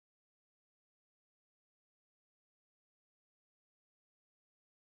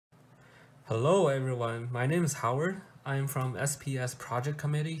Hello everyone, my name is Howard. I am from SPS Project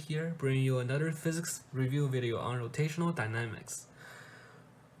Committee here, bringing you another physics review video on rotational dynamics.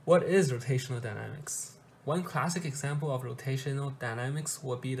 What is rotational dynamics? One classic example of rotational dynamics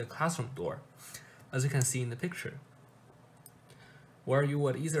would be the classroom door, as you can see in the picture, where you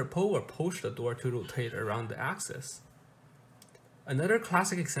would either pull or push the door to rotate around the axis. Another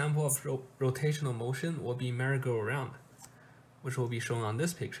classic example of rotational motion will be merry-go-round, which will be shown on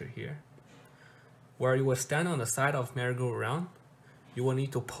this picture here. Where you will stand on the side of merry-go-round, you will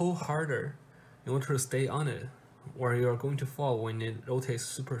need to pull harder in order to stay on it, or you are going to fall when it rotates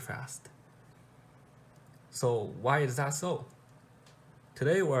super fast. So why is that so?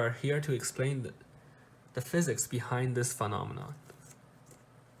 Today we are here to explain the physics behind this phenomenon.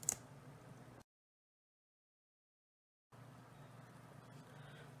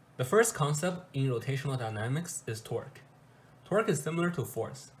 The first concept in rotational dynamics is torque. Torque is similar to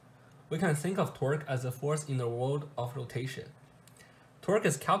force. We can think of torque as a force in the world of rotation. Torque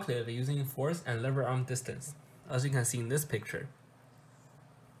is calculated using force and lever arm distance, as you can see in this picture.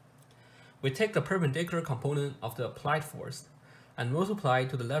 We take the perpendicular component of the applied force and multiply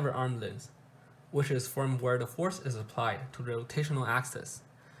it to the lever arm length, which is from where the force is applied to the rotational axis.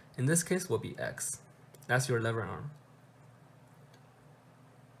 In this case will be x. That's your lever arm.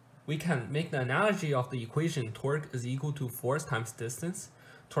 We can make the analogy of the equation torque is equal to force times distance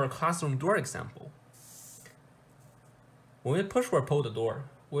to our classroom door example. When we push or pull the door,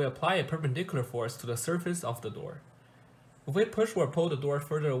 we apply a perpendicular force to the surface of the door. If we push or pull the door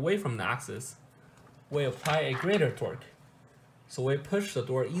further away from the axis, we apply a greater torque, so we push the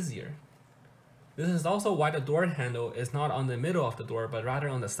door easier. This is also why the door handle is not on the middle of the door but rather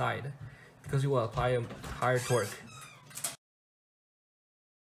on the side, because you will apply a higher torque.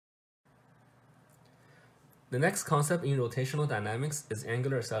 The next concept in rotational dynamics is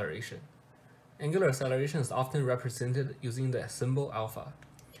angular acceleration. Angular acceleration is often represented using the symbol alpha,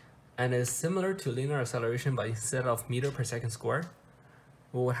 and is similar to linear acceleration, but instead of meter per second squared,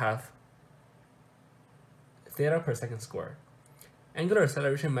 we will have theta per second squared. Angular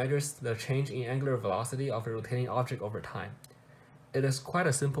acceleration measures the change in angular velocity of a rotating object over time. It is quite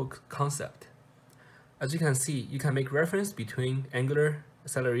a simple concept. As you can see, you can make reference between angular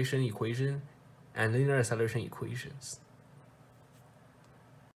acceleration equation and linear acceleration equations.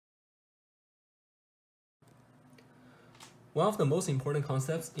 One of the most important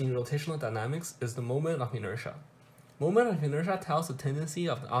concepts in rotational dynamics is the moment of inertia. Moment of inertia tells the tendency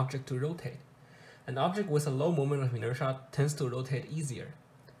of the object to rotate. An object with a low moment of inertia tends to rotate easier.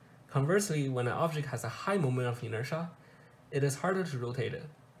 Conversely, when an object has a high moment of inertia, it is harder to rotate it.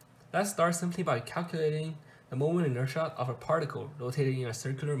 Let's start simply by calculating the moment inertia of a particle rotating in a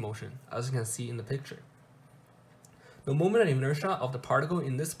circular motion, as you can see in the picture. The moment of inertia of the particle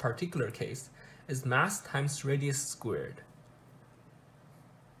in this particular case is mass times radius squared.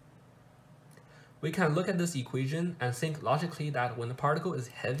 We can look at this equation and think logically that when the particle is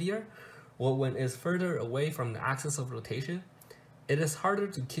heavier, or when it is further away from the axis of rotation, it is harder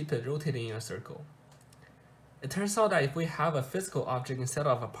to keep it rotating in a circle. It turns out that if we have a physical object instead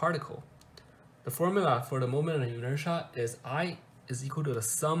of a particle, the formula for the moment of inertia is I is equal to the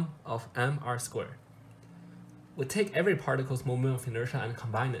sum of mr squared. We take every particle's moment of inertia and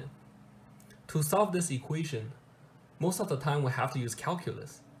combine it. To solve this equation, most of the time we have to use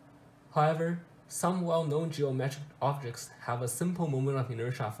calculus. However, some well-known geometric objects have a simple moment of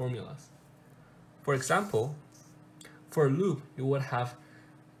inertia formulas. For example, for a loop, you would have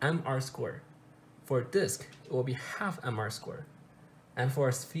mr squared. For a disk, it will be half mr squared. And for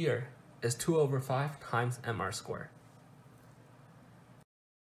a sphere, is 2/5 times mr squared.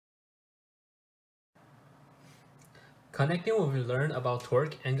 Connecting what we learned about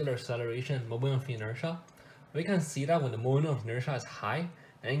torque, angular acceleration, and moment of inertia, we can see that when the moment of inertia is high,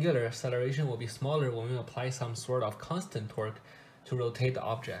 angular acceleration will be smaller when we apply some sort of constant torque to rotate the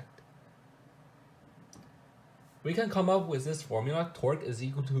object. We can come up with this formula: torque is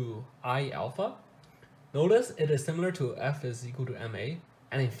equal to I alpha. Notice it is similar to F is equal to ma,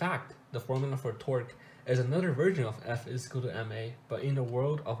 and in fact, the formula for torque is another version of F is equal to ma, but in the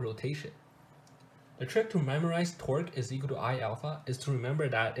world of rotation. The trick to memorize torque is equal to I alpha is to remember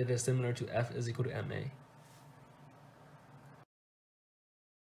that it is similar to F is equal to ma.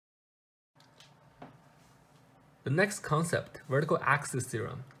 The next concept, vertical axis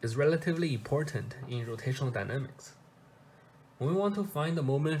theorem, is relatively important in rotational dynamics. When we want to find the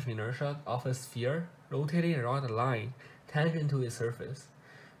moment of inertia of a sphere rotating around a line tangent to its surface,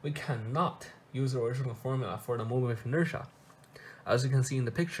 we cannot use the original formula for the moment of inertia, as you can see in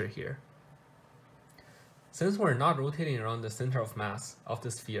the picture here. Since we're not rotating around the center of mass of the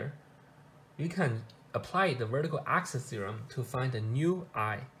sphere, you can apply the vertical axis theorem to find the new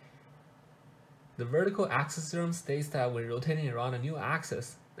I. The vertical axis theorem states that when rotating around a new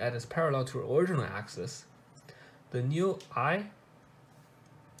axis that is parallel to the original axis, the new I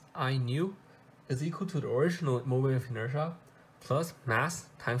new, is equal to the original moment of inertia plus mass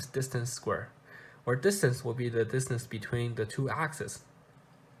times distance squared, where distance will be the distance between the two axes.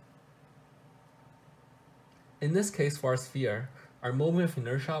 In this case, for our sphere, our moment of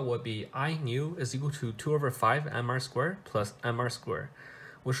inertia would be I nu is equal to 2/5 mr squared plus mr squared,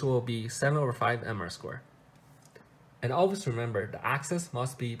 which will be 7/5 mr squared. And always remember, the axis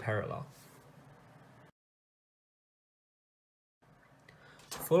must be parallel.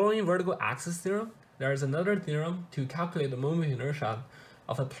 Following vertical axis theorem, there is another theorem to calculate the moment of inertia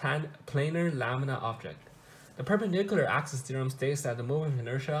of a planar lambda object. The perpendicular axis theorem states that the moment of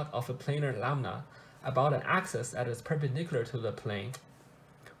inertia of a planar lambda about an axis that is perpendicular to the plane,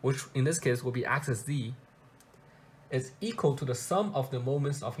 which in this case will be axis z, is equal to the sum of the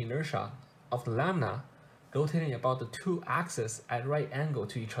moments of inertia of the lambda rotating about the two axes at right angle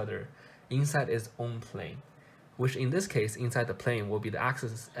to each other inside its own plane, which in this case inside the plane will be the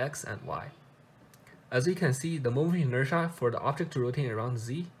axes x and y. As you can see, the moment of inertia for the object rotating around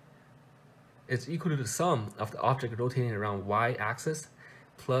z is equal to the sum of the object rotating around y-axis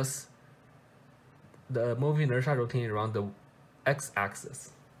plus the moment of inertia rotating around the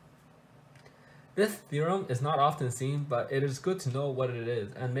x-axis. This theorem is not often seen, but it is good to know what it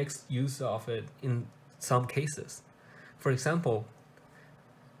is and makes use of it in some cases. For example,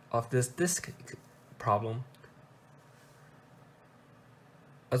 of this disk problem,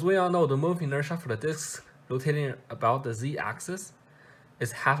 as we all know, the moment of inertia for the disk rotating about the z-axis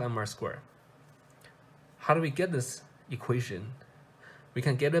is half mr squared. How do we get this equation? We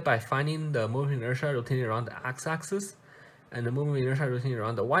can get it by finding the moment of inertia rotating around the x-axis, and the moment of inertia rotating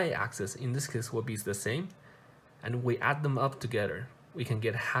around the y-axis in this case will be the same, and we add them up together. We can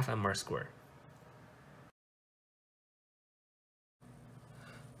get half mr squared.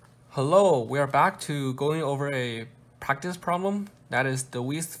 Hello, we are back to going over a practice problem, that is the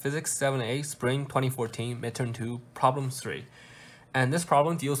WIS Physics 7A Spring 2014 Midterm 2 Problem 3. And this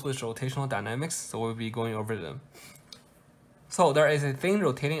problem deals with rotational dynamics, so we'll be going over them. So there is a thin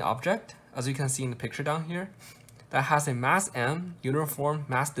rotating object, as you can see in the picture down here, that has a mass m, uniform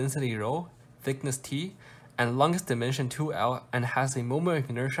mass density rho, thickness t, and longest dimension 2L, and has a moment of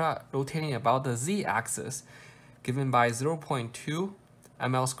inertia rotating about the z-axis, given by 0.2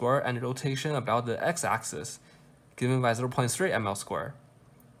 ml squared, and rotation about the x-axis, given by 0.3 ml squared.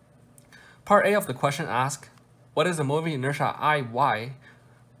 Part A of the question asks, what is the moment of inertia Iy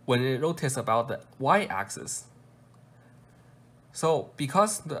when it rotates about the y-axis? So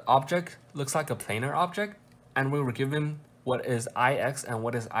because the object looks like a planar object, and we were given what is Ix and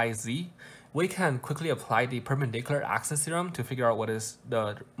what is Iz, we can quickly apply the perpendicular axis theorem to figure out what is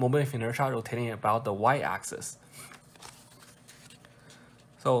the moment of inertia rotating about the y-axis.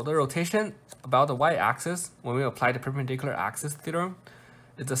 So the rotation about the y-axis, when we apply the perpendicular axis theorem,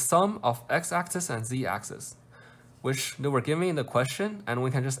 is the sum of x-axis and z-axis, which they were given in the question, and we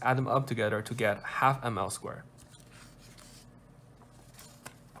can just add them up together to get half ml squared.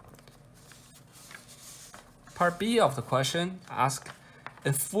 Part B of the question asks,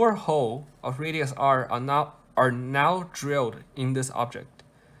 if 4 holes of radius r are now drilled in this object,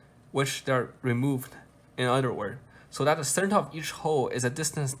 which they're removed, in other words, so that the center of each hole is a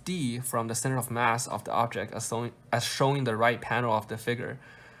distance d from the center of mass of the object as shown in the right panel of the figure,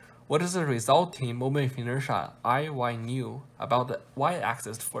 what is the resulting moment of inertia Iy nu about the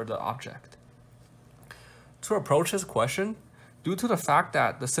y-axis for the object? To approach this question, due to the fact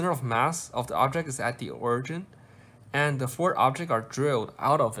that the center of mass of the object is at the origin, and the 4 objects are drilled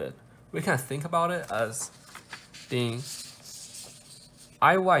out of it, we can think about it as being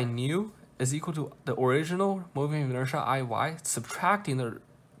Iy nu is equal to the original moment of inertia Iy subtracting the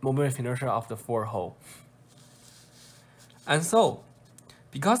moment of inertia of the 4 holes. And so,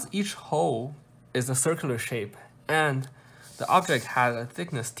 because each hole is a circular shape and the object has a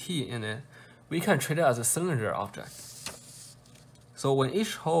thickness t in it, we can treat it as a cylinder object. So when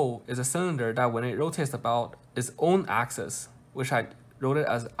each hole is a cylinder that when it rotates about its own axis, which I wrote it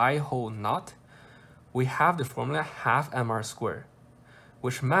as I hole naught, we have the formula half mr squared,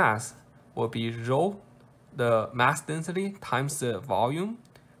 which mass will be rho, the mass density, times the volume,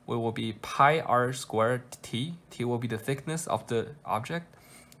 which will be pi r squared t. T will be the thickness of the object.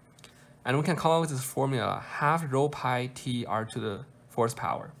 And we can come up with this formula, half rho pi t r to the 4th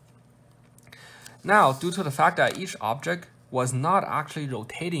power. Now, due to the fact that each object was not actually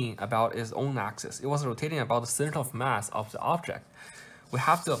rotating about its own axis, it was rotating about the center of mass of the object, we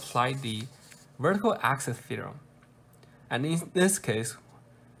have to apply the vertical axis theorem. And in this case,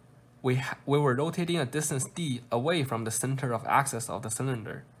 we were rotating a distance d away from the center of axis of the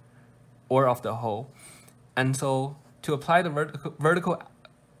cylinder or of the hole. And so to apply the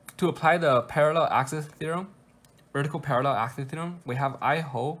parallel axis theorem, vertical parallel axis theorem, we have I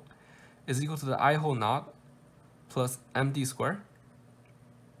hole is equal to the I hole naught plus md squared.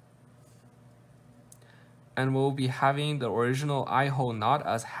 And we'll be having the original I hole naught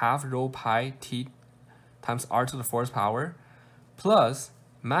as half rho pi t times r to the fourth power plus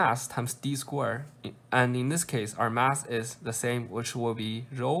mass times d squared. And in this case, our mass is the same, which will be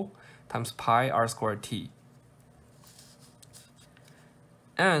rho times pi r squared t.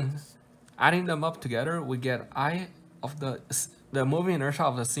 And adding them up together, we get I of the moving inertia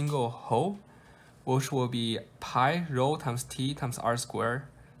of the single hole, which will be pi rho times t times r squared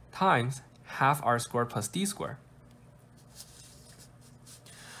times half r squared plus d squared.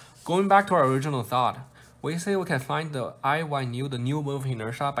 Going back to our original thought, we say we can find the Iy new, the new moving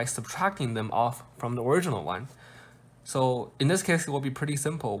inertia, by subtracting them off from the original one. So in this case, it will be pretty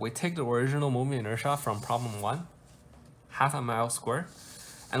simple. We take the original moving inertia from problem 1, half ml squared,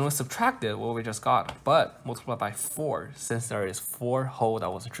 and we subtracted what we just got, but multiply by 4 since there is 4 hole that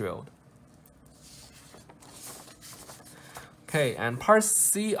was drilled. Okay, and part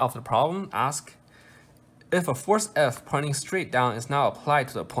C of the problem asks if a force F pointing straight down is now applied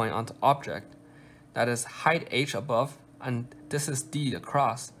to the point on the object, that is height h above and distance d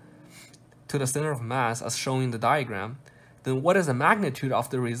across, to the center of mass as shown in the diagram, then what is the magnitude of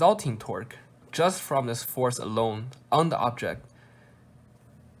the resulting torque just from this force alone on the object?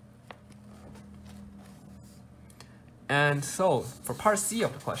 And so for part C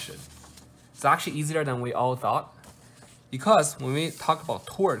of the question, it's actually easier than we all thought, because when we talk about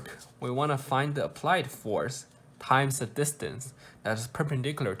torque, we want to find the applied force times the distance that is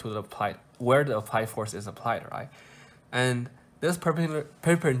perpendicular to the applied, where the applied force is applied, right? And this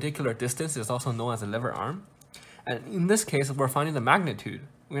perpendicular distance is also known as the lever arm. And in this case, we're finding the magnitude.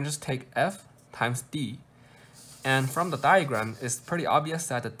 We can just take F times D. And from the diagram, it's pretty obvious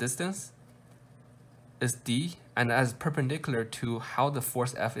that the distance is D, and that is perpendicular to how the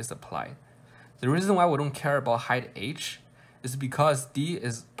force F is applied. The reason why we don't care about height h is because D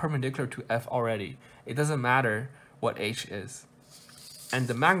is perpendicular to F already. It doesn't matter what h is. And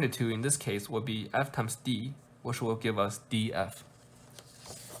the magnitude in this case will be F times D, which will give us dF.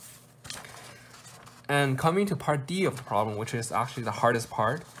 And coming to part D of the problem, which is actually the hardest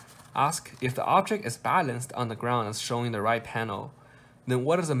part, ask if the object is balanced on the ground as shown in the right panel, then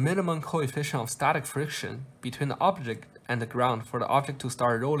what is the minimum coefficient of static friction between the object and the ground for the object to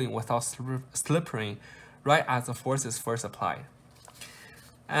start rolling without slipping right as the force is first applied?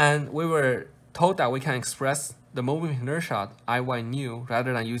 And we were told that we can express the moving inertia Iy new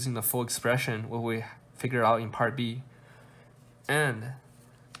rather than using the full expression what we figured out in part B. And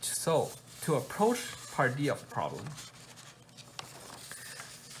so to approach part D of the problem,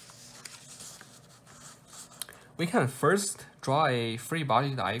 we can first draw a free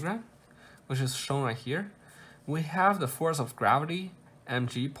body diagram, which is shown right here. We have the force of gravity,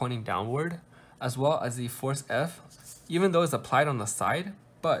 mg, pointing downward, as well as the force F, even though it's applied on the side.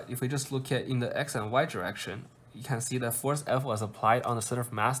 But if we just look at in the x and y direction, you can see that force F was applied on the center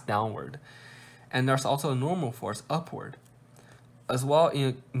of mass downward. And there's also a normal force upward, as well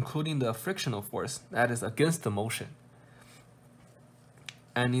including the frictional force that is against the motion.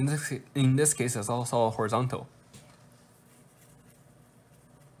 And in this case, it's also horizontal.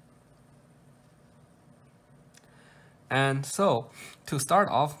 And so, to start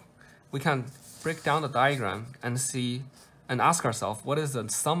off, we can break down the diagram and see and ask ourselves what is the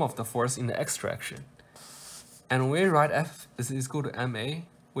sum of the force in the x direction. And when we write F is equal to ma,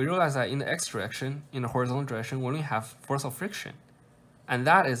 we realize that in the x direction, in the horizontal direction, we only have force of friction. And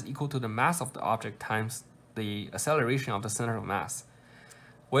that is equal to the mass of the object times the acceleration of the center of mass,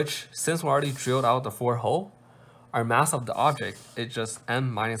 which, since we already drilled out the 4 hole, our mass of the object is just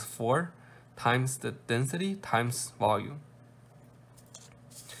m minus 4 times the density times volume.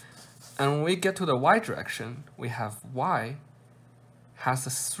 And when we get to the y direction, we have y has the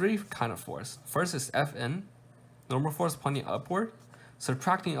 3 kind of force. First is Fn, normal force pointing upward,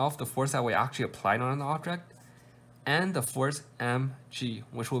 subtracting off the force that we actually applied on the object, and the force mg,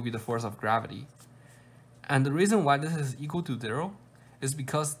 which will be the force of gravity. And the reason why this is equal to 0 is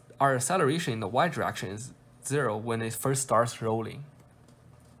because our acceleration in the y direction is 0 when it first starts rolling.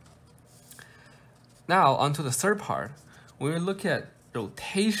 Now, onto the third part. When we look at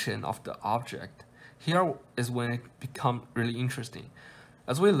rotation of the object, here is when it becomes really interesting.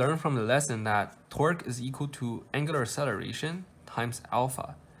 As we learned from the lesson that torque is equal to angular acceleration times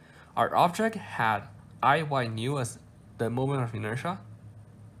alpha, Our object had Iy nu as the moment of inertia.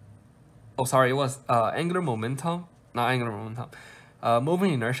 Oh, sorry, it was angular momentum, not angular momentum.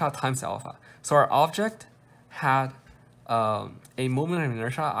 Moment inertia times alpha. So our object had a moment of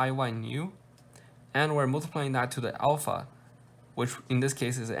inertia Iy nu, and we're multiplying that to the alpha, which in this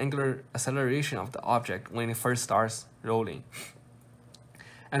case is the angular acceleration of the object when it first starts rolling.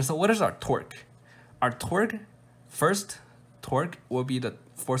 And so what is our torque? Our torque, first torque will be the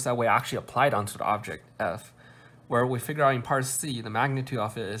force that we actually applied onto the object, F, where we figure out in part C, the magnitude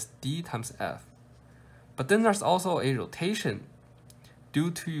of it is d times F. But then there's also a rotation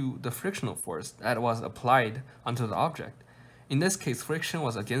due to the frictional force that was applied onto the object. In this case, friction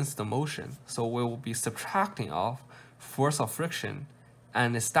was against the motion, so we will be subtracting off force of friction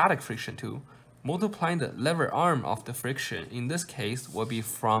and the static friction too, multiplying the lever arm of the friction. In this case, will be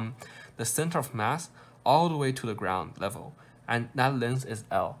from the center of mass all the way to the ground level, and that length is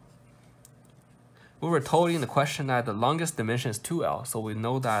L. We were told in the question that the longest dimension is 2L, so we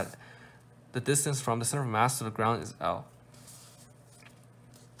know that the distance from the center of mass to the ground is L.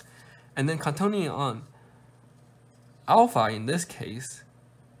 And then continuing on, alpha in this case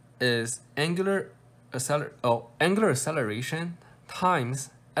is angular acceleration times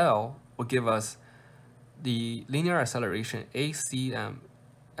L will give us the linear acceleration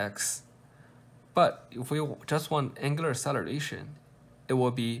ACMX. But if we just want angular acceleration, it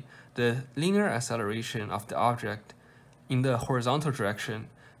will be the linear acceleration of the object in the horizontal direction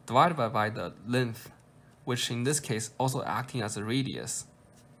divided by the length, which in this case also acting as a radius.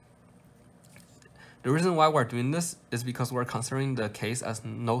 The reason why we're doing this is because we're considering the case as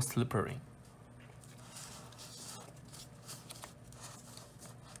no slippery.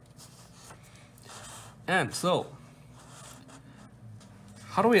 And so,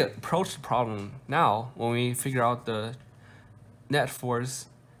 how do we approach the problem now when we figure out the net force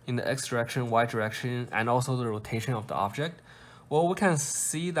in the x direction, y direction, and also the rotation of the object? Well, we can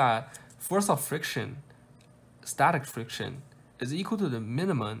see that force of friction, static friction, is equal to the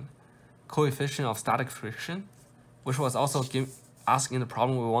minimum coefficient of static friction, which was also asked in the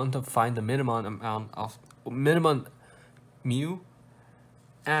problem. We want to find the minimum amount of minimum mu,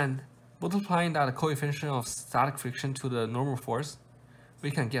 and multiplying that coefficient of static friction to the normal force,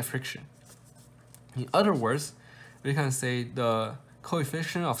 we can get friction. In other words, we can say the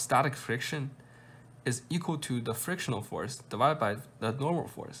coefficient of static friction is equal to the frictional force divided by the normal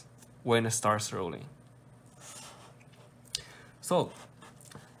force when it starts rolling. So,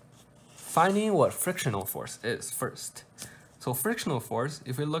 finding what frictional force is first. So frictional force,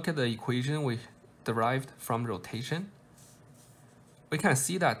 if we look at the equation we derived from rotation, we can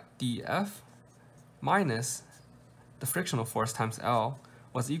see that dF minus the frictional force times L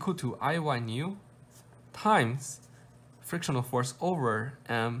was equal to Iy nu times frictional force over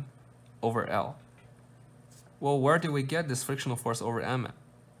m over L. Well, where do we get this frictional force over m?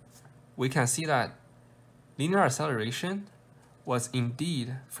 We can see that linear acceleration was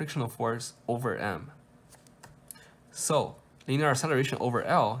indeed frictional force over m. So linear acceleration over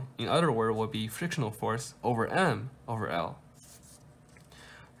L, in other words, will be frictional force over m over L.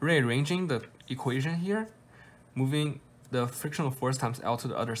 Rearranging the equation here, moving the frictional force times L to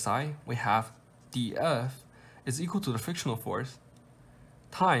the other side, we have dF is equal to the frictional force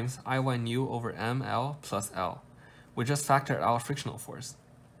times Iy nu over ml plus L. We just factored out frictional force.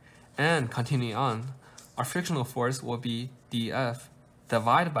 And continuing on, our frictional force will be dF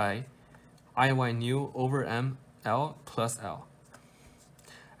divided by Iy nu over ml plus L.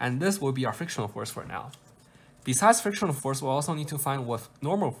 And this will be our frictional force for now. Besides frictional force, we'll also need to find what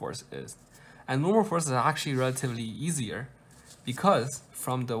normal force is. And normal force is actually relatively easier because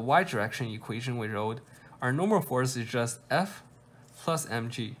from the y direction equation we wrote, our normal force is just F plus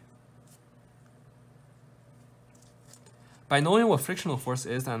mg. By knowing what frictional force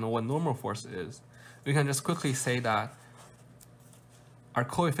is and what normal force is, we can just quickly say that our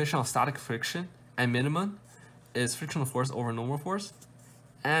coefficient of static friction and minimum is frictional force over normal force,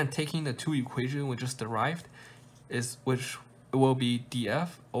 and taking the two equations we just derived, which will be dF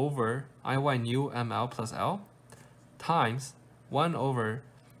over Iy nu ml plus L times 1 over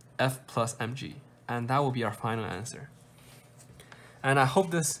F plus mg, and that will be our final answer. And I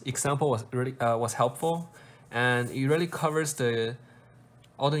hope this example was really helpful, and it really covers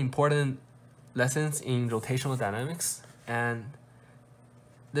all the important lessons in rotational dynamics. And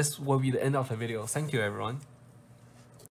this will be the end of the video. Thank you, everyone.